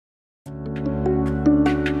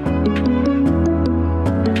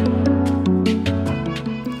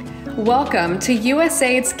Welcome to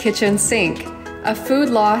USAID's Kitchen Sink, a food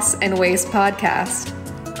loss and waste podcast.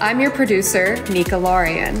 I'm your producer, Nika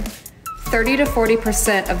Larian. 30 to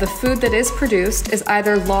 40% of the food that is produced is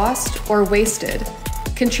either lost or wasted,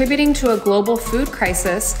 contributing to a global food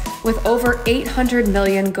crisis with over 800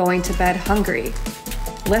 million going to bed hungry.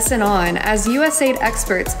 Listen on as USAID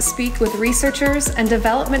experts speak with researchers and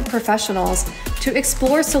development professionals to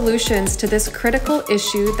explore solutions to this critical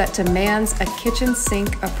issue that demands a kitchen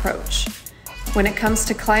sink approach. When it comes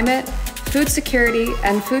to climate, food security,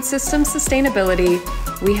 and food system sustainability,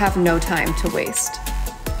 we have no time to waste.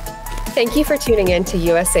 Thank you for tuning in to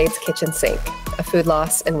USAID's Kitchen Sink, a food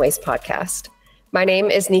loss and waste podcast. My name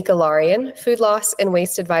is Nika Larian, food loss and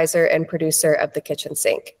waste advisor and producer of the Kitchen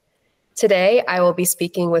Sink. Today, I will be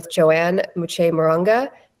speaking with Joanne Muchai Murunga,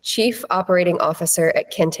 Chief Operating Officer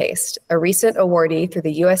at Kentaste, a recent awardee through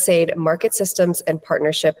the USAID Market Systems and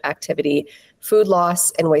Partnership Activity Food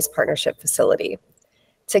Loss and Waste Partnership Facility.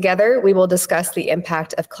 Together, we will discuss the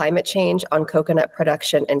impact of climate change on coconut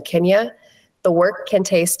production in Kenya, the work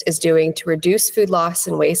Kentaste is doing to reduce food loss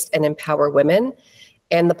and waste and empower women,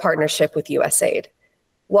 and the partnership with USAID.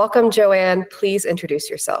 Welcome, Joanne. Please introduce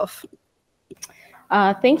yourself.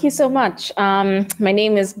 Thank you so much. My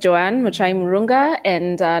name is Joanne Muchai Murunga,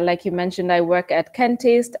 and like you mentioned, I work at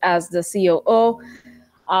Kentaste as the COO.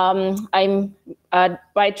 I'm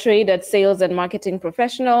by trade a sales and marketing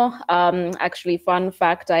professional. Actually, fun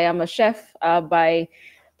fact, I am a chef by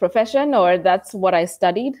profession, or that's what I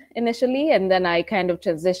studied initially, and then I kind of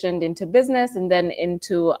transitioned into business and then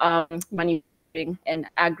into manufacturing and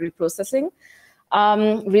agri-processing.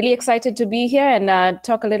 Really excited to be here and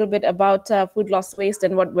talk a little bit about food loss waste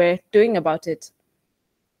and what we're doing about it.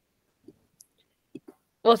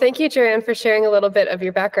 Well, thank you, Joanne, for sharing a little bit of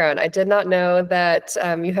your background. I did not know that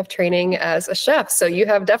you have training as a chef, so you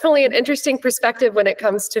have definitely an interesting perspective when it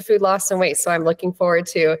comes to food loss and waste. So I'm looking forward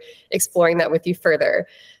to exploring that with you further.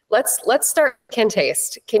 Let's start with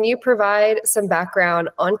Kentaste. Can you provide some background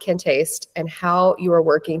on Kentaste and how you are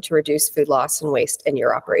working to reduce food loss and waste in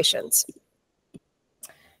your operations?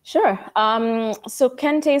 Sure. So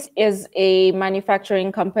Kentaste is a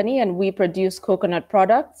manufacturing company and we produce coconut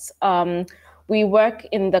products. We work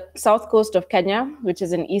in the south coast of Kenya, which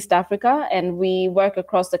is in East Africa, and we work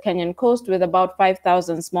across the Kenyan coast with about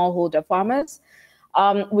 5,000 smallholder farmers.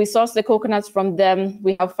 We source the coconuts from them.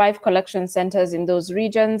 We have 5 collection centers in those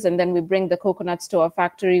regions, and then we bring the coconuts to our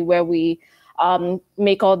factory where we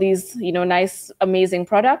make all these, nice, amazing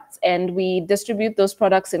products, and we distribute those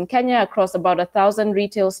products in Kenya across about 1,000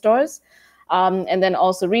 retail stores, and then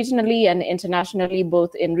also regionally and internationally,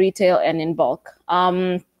 both in retail and in bulk.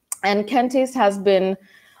 And Kentaste has been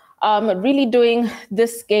really doing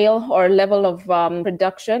this scale or level of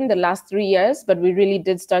production the last 3 years, but we really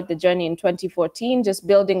did start the journey in 2014, just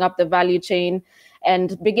building up the value chain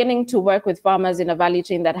and beginning to work with farmers in a value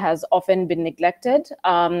chain that has often been neglected.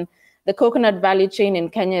 The coconut value chain in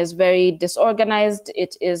Kenya is very disorganized.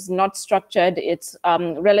 It is not structured. It's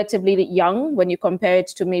relatively young when you compare it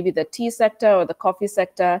to maybe the tea sector or the coffee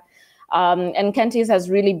sector. And Kentaste has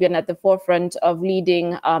really been at the forefront of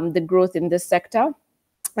leading the growth in this sector.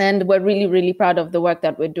 And we're really, really proud of the work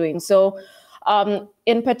that we're doing. So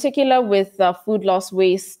in particular with food loss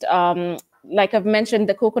waste, like I've mentioned,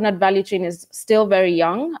 the coconut value chain is still very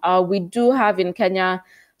young. We do have in Kenya,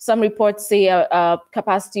 some reports say a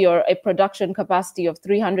capacity or a production capacity of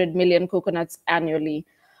 300 million coconuts annually.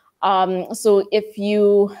 So if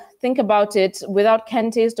you think about it, without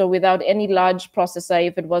Kentaste or without any large processor,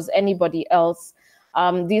 if it was anybody else,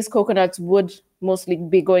 these coconuts would mostly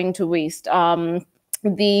be going to waste.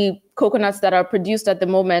 The coconuts that are produced at the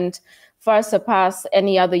moment far surpass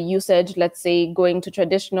any other usage, let's say going to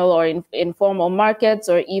traditional or informal markets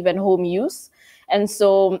or even home use. And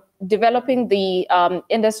so developing the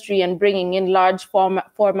industry and bringing in large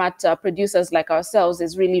format producers like ourselves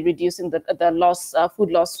is really reducing the loss,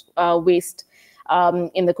 food loss waste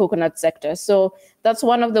in the coconut sector. So that's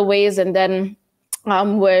one of the ways. And then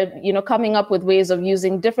we're coming up with ways of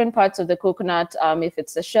using different parts of the coconut, if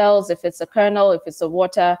it's the shells, if it's a kernel, if it's the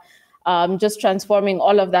water, just transforming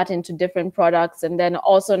all of that into different products, and then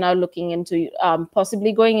also now looking into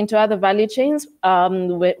possibly going into other value chains.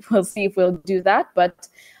 We'll see if we'll do that, but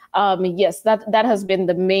yes, that has been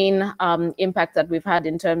the main impact that we've had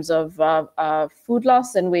in terms of food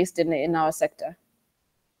loss and waste in our sector.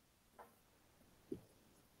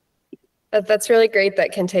 That's really great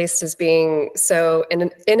that Kentaste is being so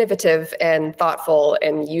innovative and thoughtful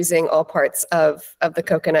and using all parts of the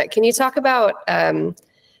coconut. Can you talk about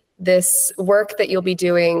this work that you'll be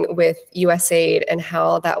doing with USAID and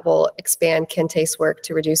how that will expand Kentaste's work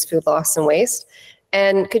to reduce food loss and waste?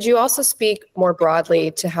 And could you also speak more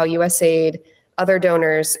broadly to how USAID, other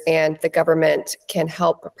donors, and the government can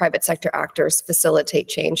help private sector actors facilitate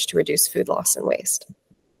change to reduce food loss and waste?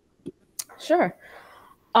 Sure.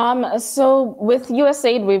 So with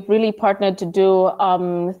USAID, we've really partnered to do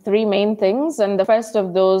three main things. And the first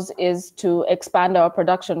of those is to expand our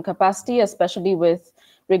production capacity, especially with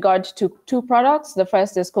regard to two products. The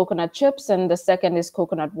first is coconut chips, and the second is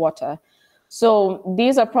coconut water. So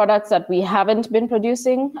these are products that we haven't been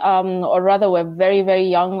producing, or rather we're very, very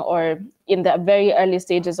young or in the very early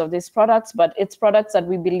stages of these products, but it's products that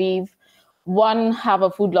we believe, one, have a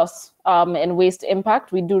food loss and waste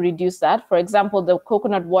impact. We do reduce that. For example, the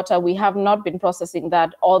coconut water, we have not been processing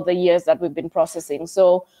that all the years that we've been processing.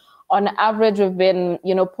 So on average, we've been,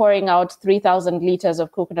 pouring out 3,000 liters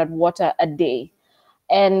of coconut water a day.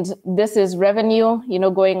 And this is revenue,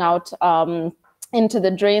 going out into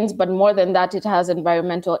the drains, but more than that, it has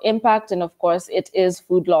environmental impact. And of course, it is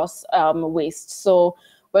food loss waste. So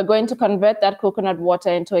we're going to convert that coconut water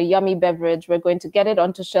into a yummy beverage. We're going to get it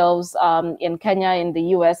onto shelves in Kenya, in the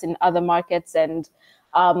US, in other markets. And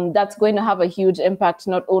that's going to have a huge impact,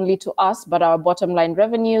 not only to us, but our bottom line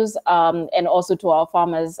revenues and also to our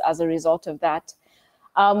farmers as a result of that.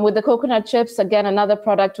 With the coconut chips, again, another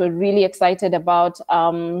product we're really excited about,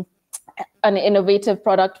 an innovative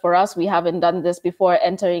product for us. We haven't done this before,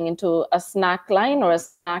 entering into a snack line or a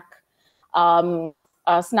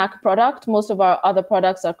snack product. Most of our other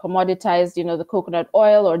products are commoditized, the coconut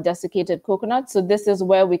oil or desiccated coconut. So this is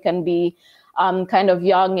where we can be kind of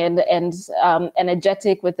young and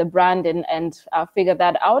energetic with the brand and figure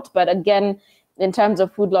that out. But again, in terms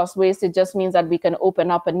of food loss waste, it just means that we can open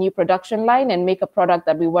up a new production line and make a product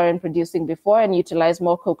that we weren't producing before and utilize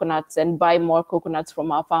more coconuts and buy more coconuts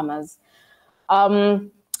from our farmers.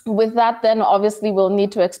 With that, then obviously we'll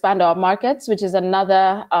need to expand our markets, which is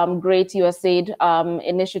another great USAID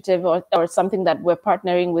initiative or something that we're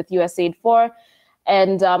partnering with USAID for.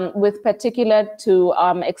 And with particular to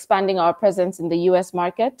expanding our presence in the US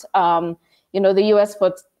market. The US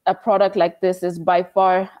for a product like this is by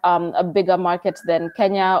far a bigger market than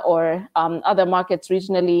Kenya or other markets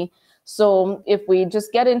regionally. So if we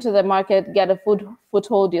just get into the market, get a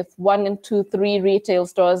foothold with 1, 2, 3 retail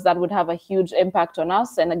stores, that would have a huge impact on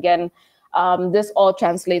us. And again, this all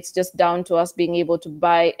translates just down to us being able to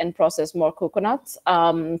buy and process more coconuts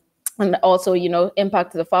and also,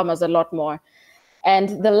 impact the farmers a lot more.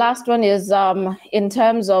 And the last one is in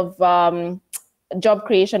terms of job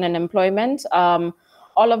creation and employment.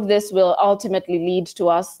 All of this will ultimately lead to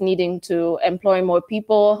us needing to employ more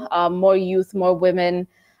people, more youth, more women,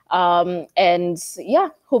 and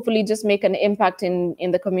hopefully just make an impact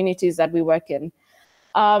in the communities that we work in.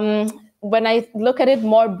 When I look at it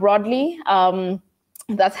more broadly,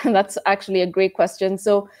 that's actually a great question.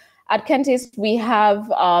 So at Kentaste, we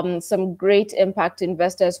have some great impact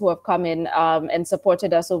investors who have come in and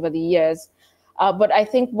supported us over the years. But I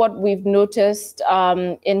think what we've noticed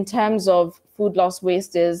in terms of food loss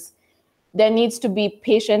waste is there needs to be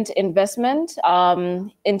patient investment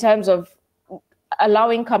in terms of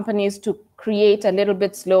allowing companies to create a little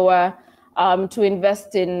bit slower, to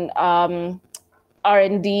invest in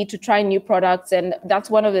R&D, to try new products. And that's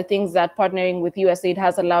one of the things that partnering with USAID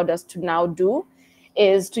has allowed us to now do,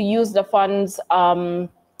 is to use the funds,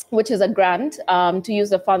 which is a grant, to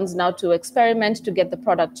use the funds now to experiment, to get the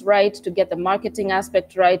product right, to get the marketing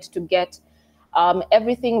aspect right, to get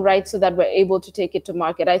everything right so that we're able to take it to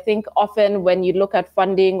market. I think often when you look at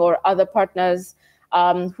funding or other partners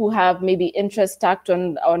who have maybe interest tacked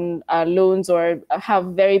on loans or have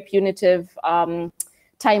very punitive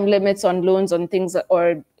time limits on loans on things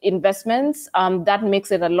or investments, that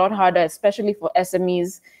makes it a lot harder, especially for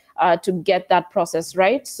SMEs, to get that process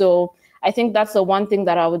right. So I think that's the one thing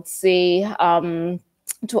that I would say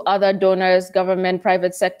to other donors, government,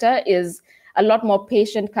 private sector, is a lot more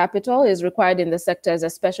patient capital is required in the sectors,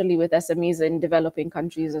 especially with SMEs in developing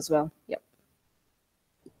countries as well. Yep.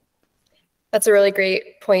 That's a really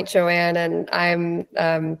great point, Joanne, and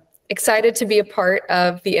I'm excited to be a part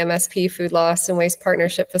of the MSP Food Loss and Waste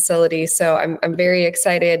Partnership Facility. So I'm very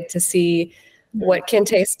excited to see what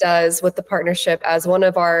Kentaste does with the partnership as one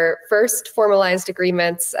of our first formalized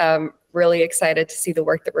agreements. Really excited to see the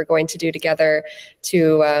work that we're going to do together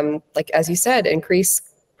to, like as you said, increase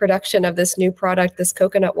production of this new product, this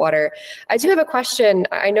coconut water. I do have a question.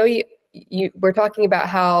 I know you were talking about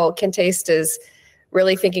how Kentaste is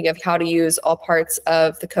really thinking of how to use all parts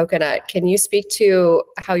of the coconut. Can you speak to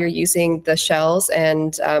how you're using the shells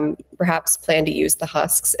and perhaps plan to use the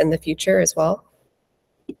husks in the future as well?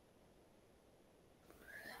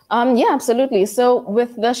 Yeah, absolutely. So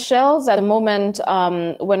with the shells at the moment,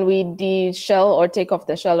 when we de-shell or take off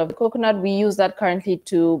the shell of the coconut, we use that currently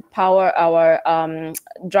to power our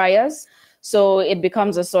dryers. So it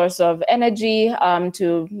becomes a source of energy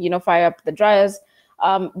to, fire up the dryers.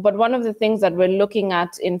 But one of the things that we're looking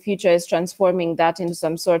at in future is transforming that into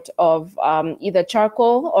some sort of either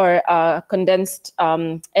charcoal or condensed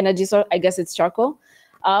energy source. I guess it's charcoal.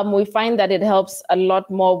 We find that it helps a lot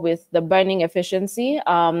more with the burning efficiency.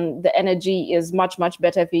 The energy is much, much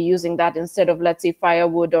better if you're using that instead of, let's say,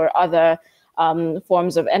 firewood or other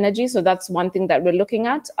forms of energy. So that's one thing that we're looking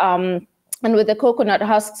at. And with the coconut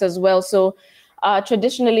husks as well. So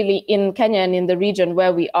traditionally in Kenya and in the region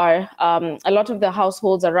where we are, a lot of the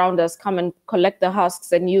households around us come and collect the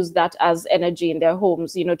husks and use that as energy in their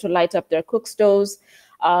homes, to light up their cook stoves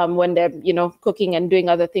when they're, cooking and doing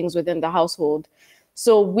other things within the household.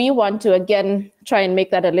 So we want to, again, try and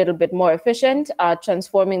make that a little bit more efficient,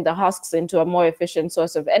 transforming the husks into a more efficient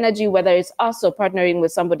source of energy, whether it's us or partnering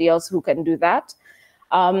with somebody else who can do that.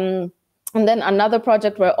 And then another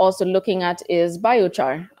project we're also looking at is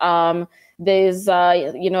biochar. There's,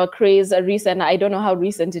 a craze, a recent, I don't know how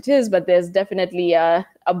recent it is, but there's definitely a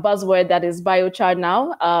buzzword that is biochar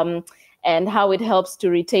now, and how it helps to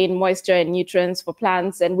retain moisture and nutrients for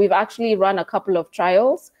plants. And we've actually run a couple of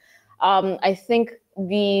trials. I think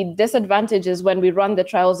the disadvantage is when we run the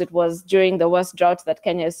trials, it was during the worst drought that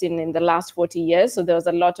Kenya has seen in the last 40 years. So there was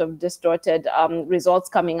a lot of distorted results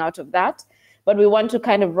coming out of that. But we want to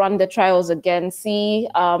kind of run the trials again, see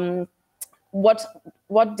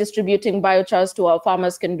what distributing biochars to our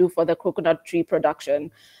farmers can do for the coconut tree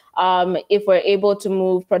production. If we're able to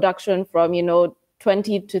move production from,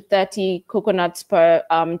 20 to 30 coconuts per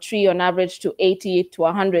tree on average to 80 to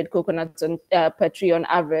 100 coconuts per tree on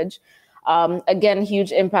average. Again,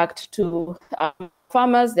 huge impact to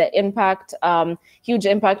farmers, their impact, huge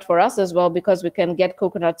impact for us as well, because we can get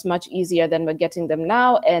coconuts much easier than we're getting them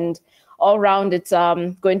now. And all around, it's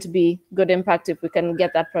going to be good impact if we can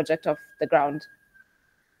get that project off the ground.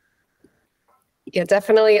 Yeah,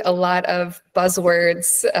 definitely a lot of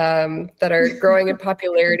buzzwords that are growing in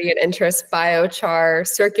popularity and interest: biochar,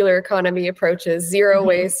 circular economy approaches, zero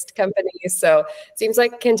waste companies. So it seems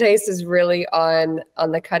like Kentaste is really on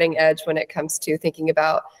the cutting edge when it comes to thinking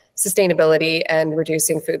about sustainability and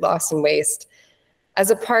reducing food loss and waste. As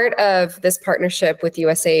a part of this partnership with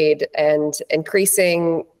USAID and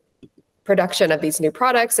increasing production of these new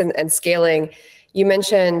products and scaling, you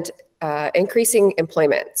mentioned increasing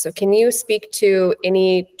employment. So can you speak to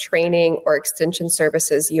any training or extension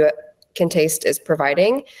services Kentaste is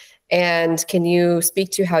providing? And can you speak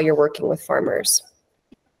to how you're working with farmers?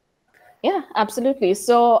 Yeah, absolutely.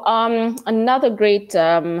 So another great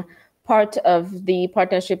part of the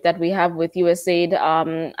partnership that we have with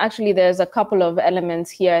USAID, actually there's a couple of elements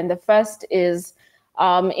here. And the first is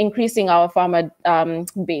increasing our farmer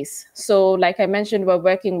base. So like I mentioned, we're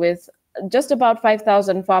working with just about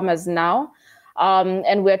 5,000 farmers now,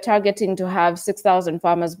 and we're targeting to have 6,000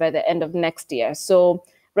 farmers by the end of next year. So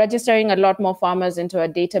registering a lot more farmers into a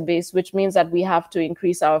database, which means that we have to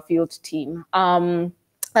increase our field team.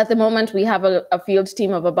 At the moment, we have a field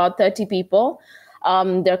team of about 30 people.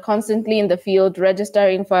 They're constantly in the field,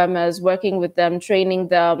 registering farmers, working with them, training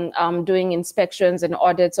them, doing inspections and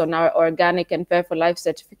audits on our organic and Fair for Life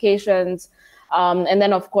certifications. And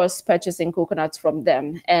then, of course, purchasing coconuts from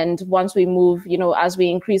them. And once we move, as we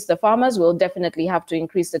increase the farmers, we'll definitely have to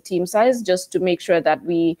increase the team size just to make sure that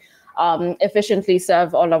we efficiently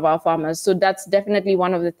serve all of our farmers. So that's definitely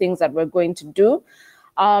one of the things that we're going to do.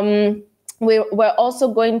 We're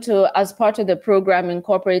also going to, as part of the program,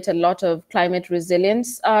 incorporate a lot of climate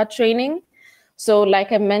resilience training. So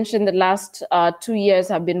like I mentioned, the last 2 years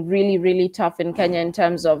have been really, really tough in Kenya in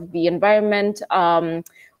terms of the environment.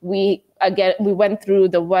 We went through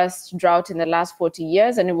the worst drought in the last 40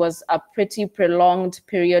 years, and it was a pretty prolonged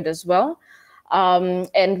period as well.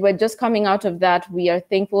 And we're just coming out of that. We are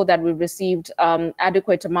thankful that we received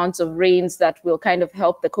adequate amounts of rains that will kind of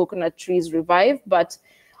help the coconut trees revive. But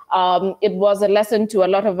it was a lesson to a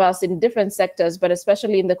lot of us in different sectors, but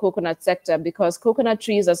especially in the coconut sector, because coconut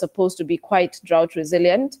trees are supposed to be quite drought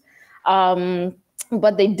resilient.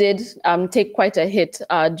 But they did take quite a hit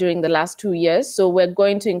during the last 2 years. So we're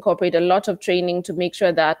going to incorporate a lot of training to make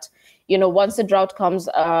sure that, once the drought comes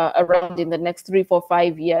around in the next 3, 4,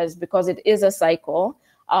 5 years, because it is a cycle,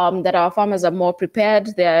 that our farmers are more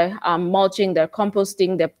prepared. They're mulching, they're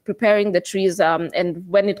composting, they're preparing the trees. And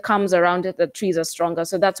when it comes around, the trees are stronger.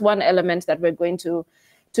 So that's one element that we're going to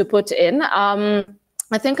put in.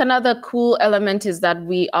 I think another cool element is that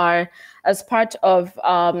we are, as part of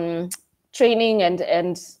training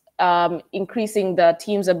and increasing the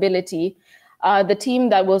team's ability. The team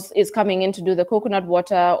that is coming in to do the coconut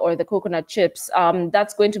water or the coconut chips,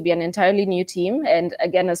 that's going to be an entirely new team. And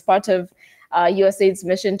again, as part of USAID's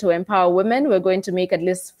mission to empower women, we're going to make at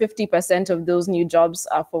least 50% of those new jobs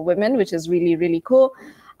for women, which is really, really cool.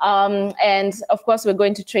 And of course, we're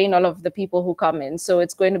going to train all of the people who come in. So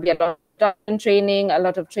it's going to be a lot of training, a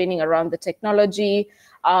lot of training around the technology,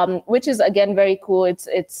 which is, again, very cool.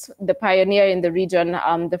 It's the pioneer in the region,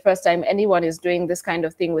 the first time anyone is doing this kind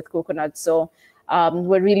of thing with coconuts. So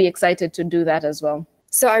we're really excited to do that as well.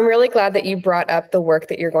 So I'm really glad that you brought up the work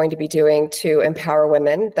that you're going to be doing to empower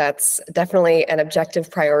women. That's definitely an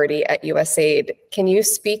objective priority at USAID. Can you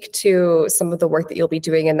speak to some of the work that you'll be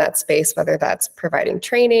doing in that space, whether that's providing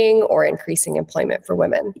training or increasing employment for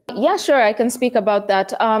women? Yeah, sure. I can speak about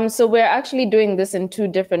that. So we're actually doing this in two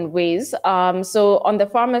different ways. So on the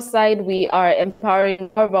farmer side, we are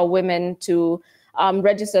empowering more of our women to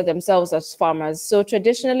register themselves as farmers. So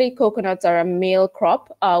traditionally, coconuts are a male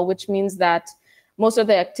crop, which means that most of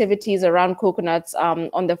the activities around coconuts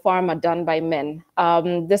on the farm are done by men.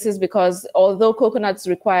 This is because although coconuts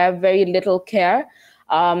require very little care,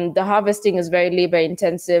 the harvesting is very labor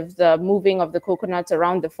intensive. The moving of the coconuts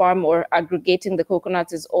around the farm or aggregating the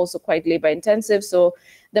coconuts is also quite labor intensive. So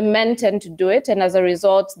the men tend to do it. And as a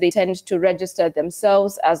result, they tend to register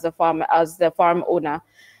themselves as the farm owner.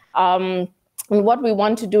 And what we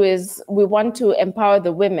want to do is we want to empower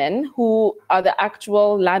the women who are the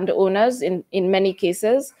actual landowners in many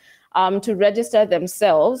cases to register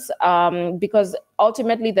themselves because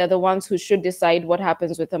ultimately they're the ones who should decide what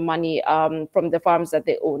happens with the money from the farms that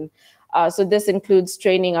they own. So this includes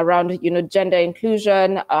training around, gender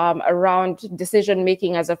inclusion, around decision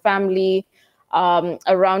making as a family,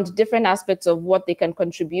 around different aspects of what they can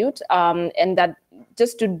contribute, and that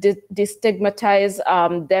just to destigmatize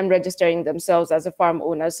them registering themselves as a farm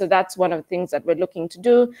owner. So that's one of the things that we're looking to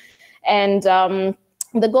do. And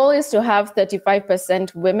the goal is to have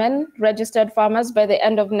 35% women registered farmers by the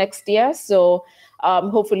end of next year. So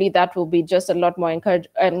hopefully that will be just a lot more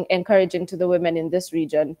encouraging to the women in this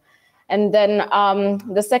region. And then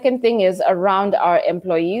the second thing is around our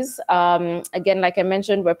employees. Again, like I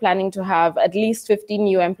mentioned, we're planning to have at least 50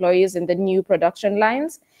 new employees in the new production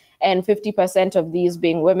lines, and 50% of these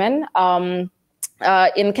being women.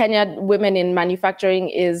 In Kenya, women in manufacturing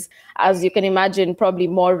is, as you can imagine, probably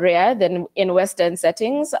more rare than in Western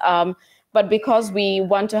settings. But because we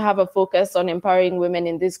want to have a focus on empowering women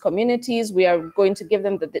in these communities, we are going to give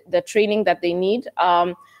them the training that they need.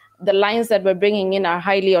 The lines that we're bringing in are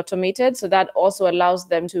highly automated, so that also allows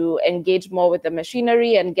them to engage more with the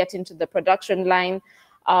machinery and get into the production line.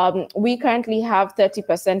 We currently have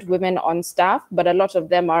 30% women on staff, but a lot of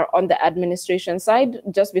them are on the administration side,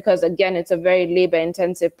 just because, again, it's a very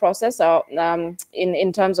labor-intensive process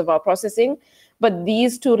in terms of our processing. But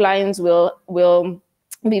these two lines will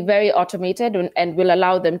be very automated and will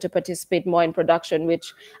allow them to participate more in production,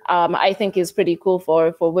 which I think is pretty cool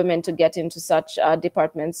for women to get into such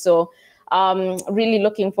departments. So really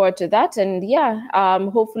looking forward to that. And yeah,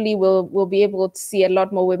 hopefully we'll be able to see a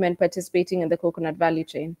lot more women participating in the coconut value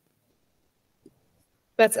chain.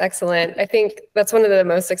 That's excellent. I think that's one of the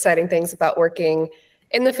most exciting things about working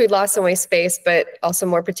in the food loss and waste space, but also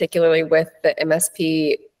more particularly with the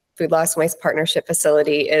MSP Food Loss and Waste Partnership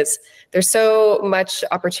Facility is there's so much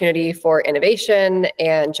opportunity for innovation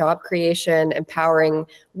and job creation, empowering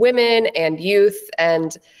women and youth.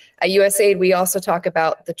 And at USAID, we also talk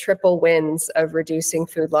about the triple wins of reducing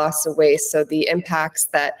food loss and waste. So the impacts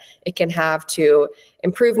that it can have to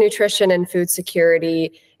improve nutrition and food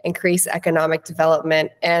security, increase economic development,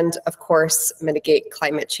 and of course, mitigate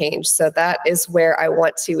climate change. So that is where I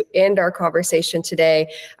want to end our conversation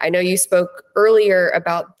today. I know you spoke earlier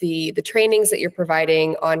about the trainings that you're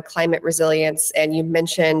providing on climate resilience, and you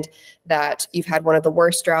mentioned that you've had one of the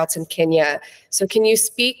worst droughts in Kenya. So can you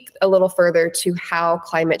speak a little further to how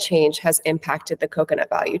climate change has impacted the coconut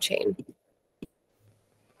value chain?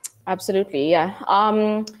 Absolutely,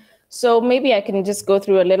 yeah. So maybe I can just go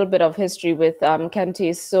through a little bit of history with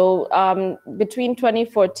Kentaste. So between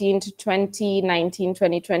 2014 to 2019,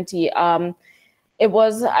 2020, it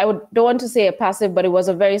was, don't want to say a passive, but it was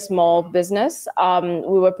a very small business.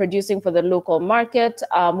 We were producing for the local market.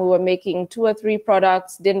 We were making 2 or 3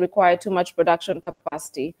 products, didn't require too much production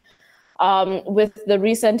capacity. With the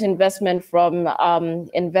recent investment from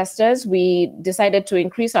investors, we decided to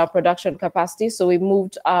increase our production capacity. So we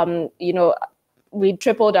moved, we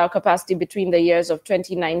tripled our capacity between the years of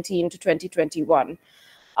 2019 to 2021.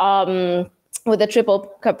 With a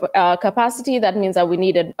triple capacity, that means that we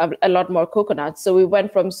needed a lot more coconuts. So we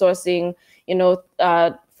went from sourcing,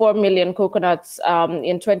 4 million coconuts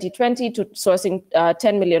in 2020 to sourcing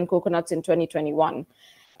 10 million coconuts in 2021.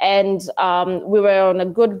 And we were on a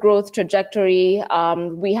good growth trajectory.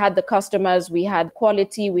 We had the customers, we had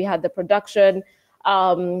quality, we had the production.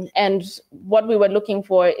 And what we were looking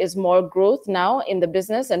for is more growth now in the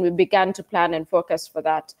business, and we began to plan and forecast for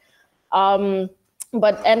that.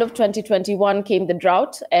 But end of 2021 came the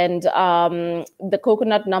drought, and the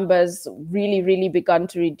coconut numbers really began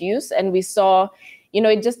to reduce. And we saw,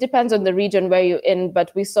 it just depends on the region where you're in,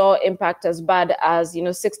 but we saw impact as bad as,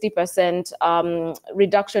 60%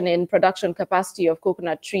 reduction in production capacity of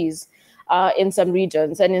coconut trees in some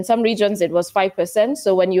regions. And in some regions, it was 5%.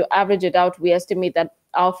 So when you average it out, we estimate that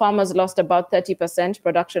our farmers lost about 30%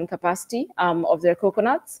 production capacity of their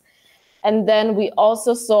coconuts. And then we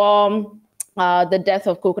also saw the death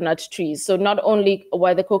of coconut trees. So not only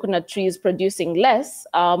were the coconut trees producing less,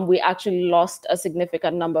 we actually lost a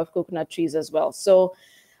significant number of coconut trees as well. So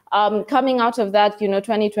coming out of that,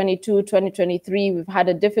 2022, 2023, we've had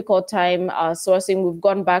a difficult time sourcing. We've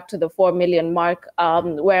gone back to the 4 million mark,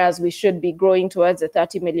 whereas we should be growing towards the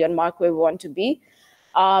 30 million mark where we want to be.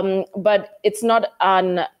 But it's not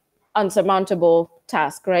an unsurmountable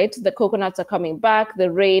task, right? The coconuts are coming back,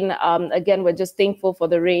 the rain, again, we're just thankful for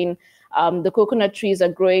the rain. The coconut trees are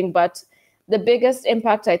growing, but the biggest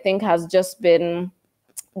impact, I think, has just been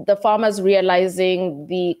the farmers realizing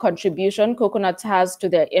the contribution coconuts has to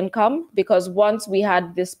their income, because once we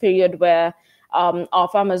had this period where our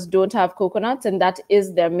farmers don't have coconuts and that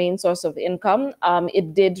is their main source of income,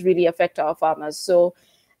 it did really affect our farmers. So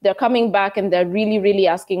they're coming back and they're really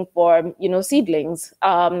asking for, seedlings.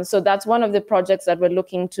 So that's one of the projects that we're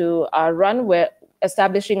looking to run. We're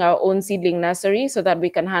establishing our own seedling nursery so that we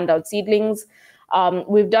can hand out seedlings.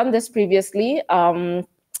 We've done this previously.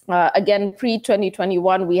 Again,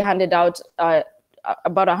 pre-2021, we handed out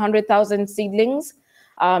about 100,000 seedlings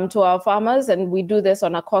to our farmers, and we do this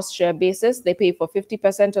on a cost share basis. They pay for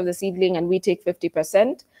 50% of the seedling and we take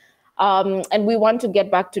 50%. And we want to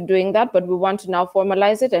get back to doing that, but we want to now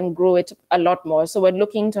formalize it and grow it a lot more. So we're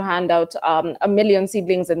looking to hand out 1 million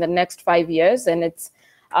seedlings in the next 5 years, and it's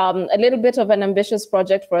a little bit of an ambitious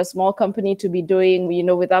project for a small company to be doing,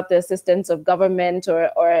 without the assistance of government or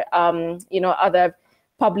other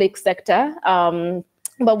public sector.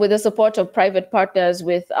 But with the support of private partners,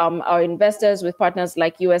 with our investors, with partners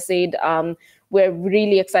like USAID, we're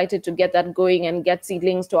really excited to get that going and get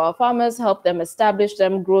seedlings to our farmers, help them establish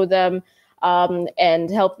them, grow them, and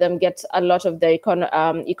help them get a lot of the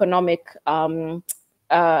economic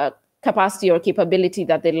capacity or capability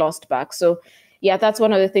that they lost back. So yeah, that's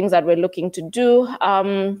one of the things that we're looking to do.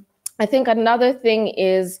 I think another thing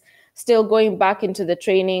is still going back into the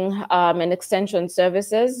training and extension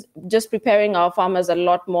services, just preparing our farmers a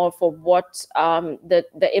lot more for what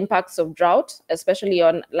the impacts of drought, especially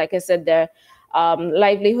on, like I said, their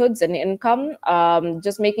livelihoods and income,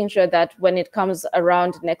 just making sure that when it comes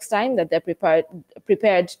around next time that they're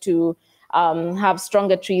prepared to have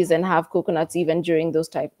stronger trees and have coconuts even during those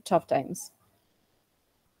tough times.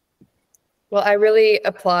 Well, I really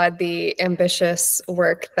applaud the ambitious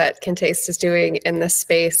work that Kentaste is doing in this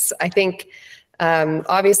space. I think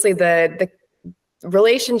obviously the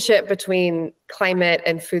relationship between climate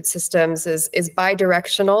and food systems is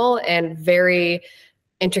bidirectional and very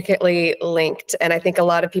intricately linked. And I think a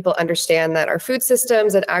lot of people understand that our food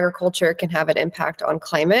systems and agriculture can have an impact on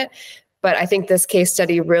climate. But I think this case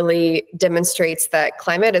study really demonstrates that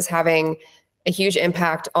climate is having a huge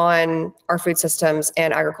impact on our food systems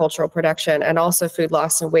and agricultural production, and also food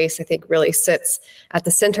loss and waste, I think, really sits at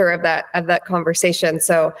the center of that conversation.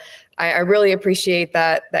 So I really appreciate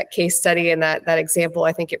that case study and that example.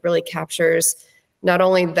 I think it really captures not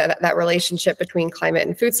only that relationship between climate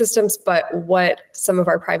and food systems, but what some of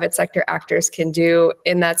our private sector actors can do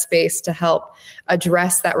in that space to help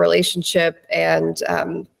address that relationship and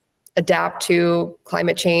adapt to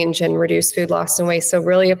climate change and reduce food loss and waste. So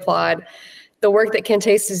really applaud the work that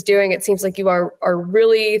Kentaste is doing. It seems like you are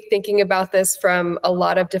really thinking about this from a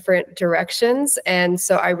lot of different directions. And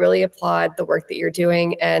so I really applaud the work that you're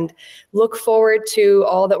doing and look forward to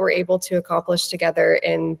all that we're able to accomplish together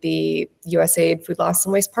in the USAID Food Loss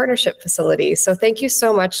and Waste Partnership Facility. So thank you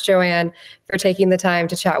so much, Joanne, for taking the time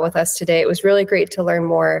to chat with us today. It was really great to learn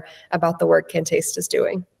more about the work Kentaste is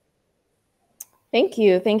doing. Thank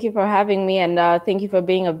you. Thank you for having me, and thank you for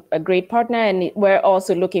being a great partner. And we're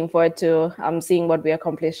also looking forward to seeing what we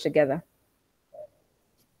accomplish together.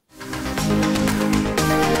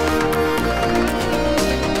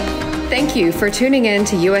 Thank you for tuning in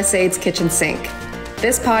to USAID's Kitchen Sink.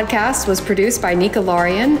 This podcast was produced by Nika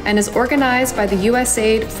Larian and is organized by the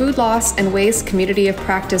USAID Food Loss and Waste Community of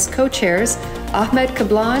Practice co-chairs, Ahmed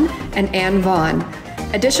Kablan, and Ann Vaughn.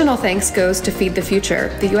 Additional thanks goes to Feed the Future,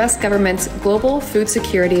 the U.S. government's Global Food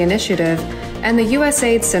Security Initiative, and the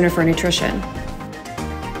USAID Center for Nutrition.